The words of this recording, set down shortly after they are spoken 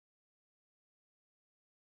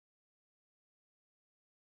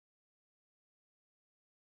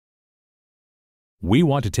We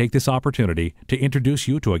want to take this opportunity to introduce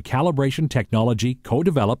you to a calibration technology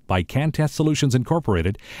co-developed by CanTest Solutions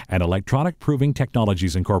Incorporated and Electronic Proving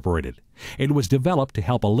Technologies Incorporated. It was developed to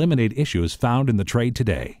help eliminate issues found in the trade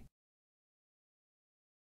today.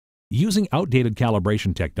 Using outdated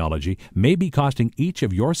calibration technology may be costing each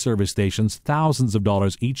of your service stations thousands of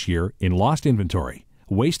dollars each year in lost inventory,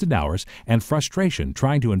 wasted hours, and frustration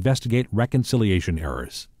trying to investigate reconciliation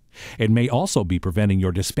errors. It may also be preventing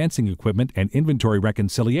your dispensing equipment and inventory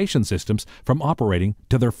reconciliation systems from operating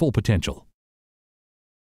to their full potential.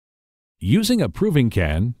 Using a proving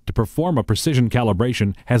can to perform a precision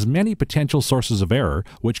calibration has many potential sources of error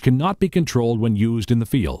which cannot be controlled when used in the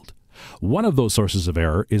field. One of those sources of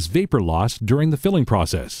error is vapor loss during the filling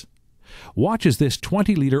process. Watch as this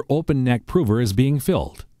 20-liter open neck prover is being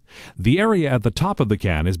filled. The area at the top of the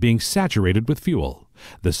can is being saturated with fuel.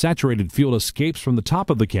 The saturated fuel escapes from the top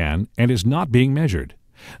of the can and is not being measured.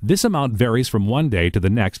 This amount varies from one day to the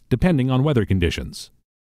next depending on weather conditions.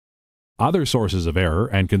 Other sources of error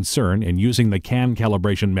and concern in using the can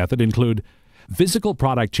calibration method include physical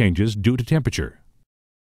product changes due to temperature,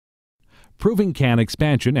 proving can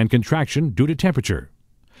expansion and contraction due to temperature.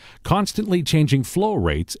 Constantly changing flow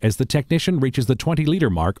rates as the technician reaches the 20-liter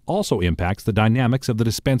mark also impacts the dynamics of the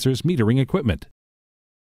dispenser's metering equipment.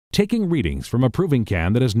 Taking readings from a proving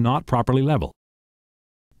can that is not properly level.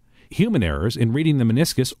 Human errors in reading the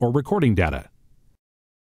meniscus or recording data.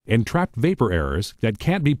 Entrapped vapor errors that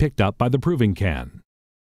can't be picked up by the proving can.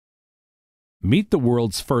 Meet the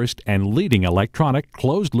world's first and leading electronic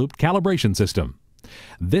closed-loop calibration system.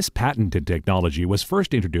 This patented technology was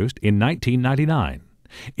first introduced in 1999.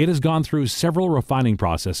 It has gone through several refining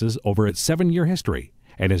processes over its 7-year history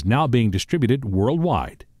and is now being distributed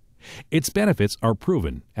worldwide. Its benefits are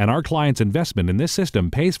proven, and our clients' investment in this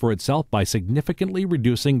system pays for itself by significantly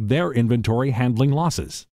reducing their inventory handling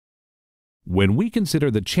losses. When we consider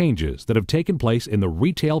the changes that have taken place in the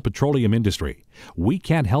retail petroleum industry, we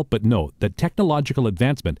can't help but note that technological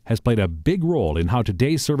advancement has played a big role in how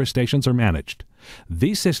today's service stations are managed.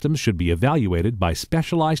 These systems should be evaluated by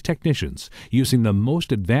specialized technicians using the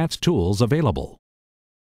most advanced tools available.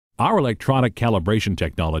 Our electronic calibration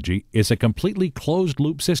technology is a completely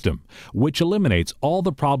closed-loop system which eliminates all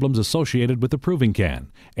the problems associated with the proving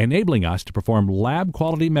can, enabling us to perform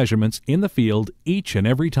lab-quality measurements in the field each and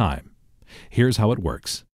every time. Here's how it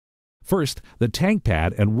works. First, the tank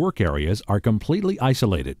pad and work areas are completely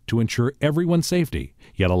isolated to ensure everyone's safety,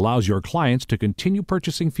 yet allows your clients to continue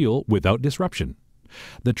purchasing fuel without disruption.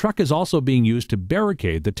 The truck is also being used to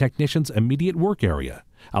barricade the technician's immediate work area,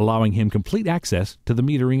 allowing him complete access to the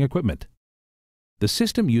metering equipment. The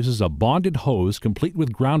system uses a bonded hose complete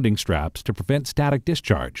with grounding straps to prevent static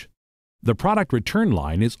discharge. The product return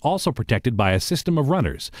line is also protected by a system of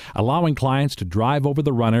runners, allowing clients to drive over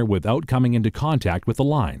the runner without coming into contact with the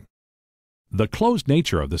line. The closed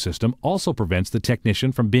nature of the system also prevents the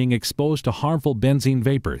technician from being exposed to harmful benzene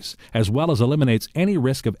vapors, as well as eliminates any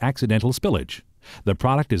risk of accidental spillage. The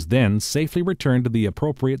product is then safely returned to the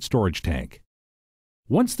appropriate storage tank.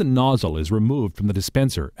 Once the nozzle is removed from the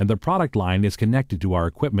dispenser and the product line is connected to our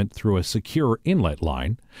equipment through a secure inlet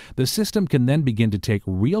line, the system can then begin to take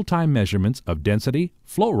real-time measurements of density,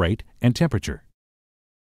 flow rate, and temperature.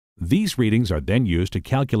 These readings are then used to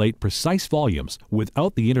calculate precise volumes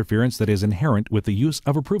without the interference that is inherent with the use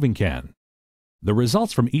of a proving can. The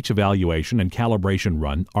results from each evaluation and calibration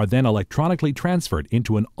run are then electronically transferred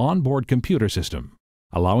into an onboard computer system,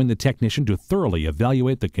 allowing the technician to thoroughly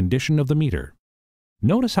evaluate the condition of the meter.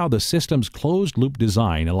 Notice how the system's closed-loop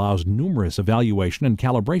design allows numerous evaluation and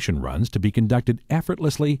calibration runs to be conducted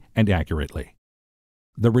effortlessly and accurately.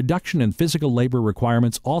 The reduction in physical labor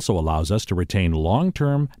requirements also allows us to retain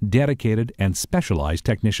long-term, dedicated, and specialized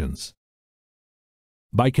technicians.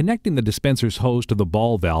 By connecting the dispenser's hose to the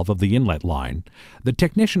ball valve of the inlet line, the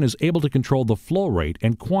technician is able to control the flow rate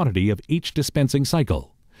and quantity of each dispensing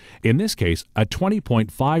cycle. In this case, a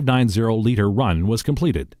 20.590-liter run was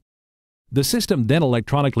completed. The system then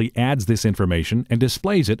electronically adds this information and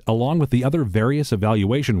displays it along with the other various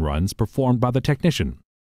evaluation runs performed by the technician.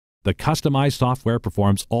 The customized software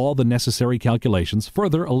performs all the necessary calculations,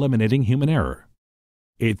 further eliminating human error.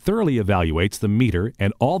 It thoroughly evaluates the meter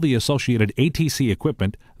and all the associated ATC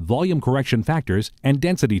equipment, volume correction factors, and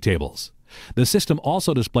density tables. The system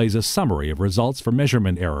also displays a summary of results for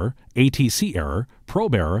measurement error, ATC error,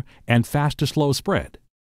 probe error, and fast to slow spread.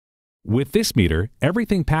 With this meter,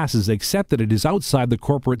 everything passes except that it is outside the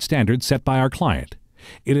corporate standard set by our client.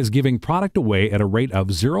 It is giving product away at a rate of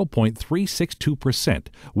 0.362%,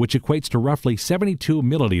 which equates to roughly 72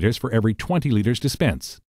 milliliters for every 20 liters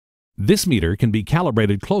dispensed. This meter can be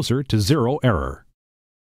calibrated closer to zero error.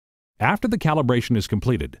 After the calibration is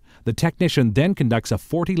completed, the technician then conducts a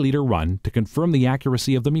 40-liter run to confirm the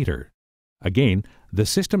accuracy of the meter. Again, the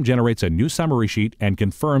system generates a new summary sheet and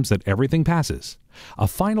confirms that everything passes. A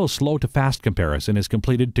final slow to fast comparison is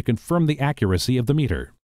completed to confirm the accuracy of the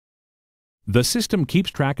meter. The system keeps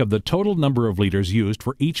track of the total number of liters used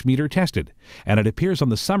for each meter tested, and it appears on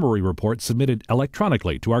the summary report submitted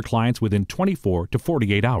electronically to our clients within 24 to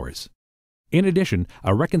 48 hours. In addition,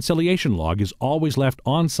 a reconciliation log is always left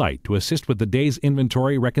on site to assist with the day's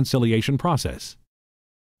inventory reconciliation process.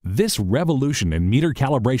 This revolution in meter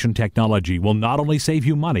calibration technology will not only save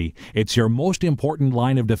you money, it's your most important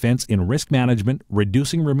line of defense in risk management,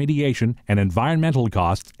 reducing remediation and environmental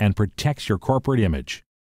costs, and protects your corporate image.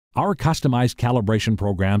 Our customized calibration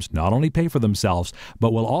programs not only pay for themselves,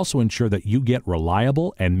 but will also ensure that you get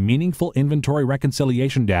reliable and meaningful inventory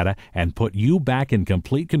reconciliation data and put you back in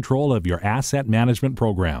complete control of your asset management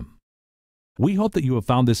program. We hope that you have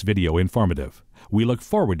found this video informative. We look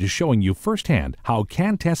forward to showing you firsthand how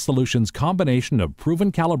CanTest Solutions' combination of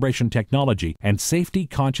proven calibration technology and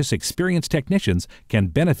safety-conscious experienced technicians can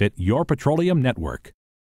benefit your petroleum network.